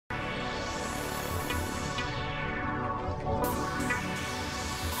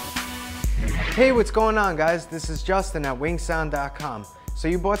Hey, what's going on, guys? This is Justin at WinkSound.com. So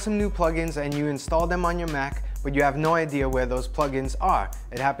you bought some new plugins and you installed them on your Mac, but you have no idea where those plugins are.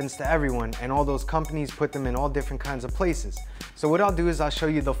 It happens to everyone, and all those companies put them in all different kinds of places. So what I'll do is I'll show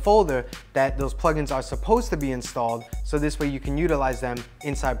you the folder that those plugins are supposed to be installed, so this way you can utilize them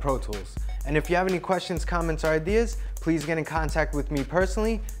inside Pro Tools. And if you have any questions, comments, or ideas, please get in contact with me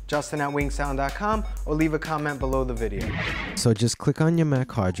personally, Justin at WinkSound.com, or leave a comment below the video. So just click on your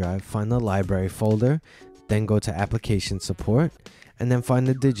Mac hard drive, find the library folder, then go to application support, and then find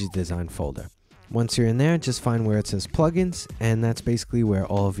the DigiDesign folder. Once you're in there, just find where it says plugins, and that's basically where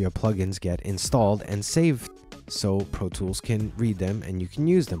all of your plugins get installed and saved so Pro Tools can read them and you can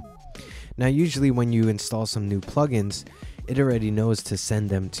use them. Now usually when you install some new plugins, it already knows to send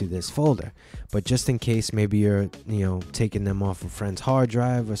them to this folder, but just in case maybe you're taking them off a friend's hard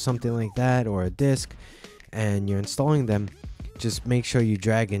drive or something like that, or a disk, and you're installing them, just make sure you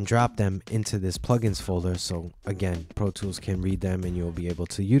drag and drop them into this plugins folder, so again Pro Tools can read them and you'll be able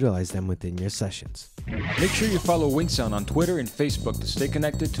to utilize them within your sessions. Make sure you follow WinkSound on Twitter and Facebook to stay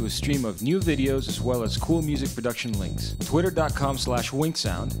connected to a stream of new videos as well as cool music production links.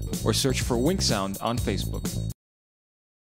 Twitter.com/WinkSound or search for WinkSound on Facebook.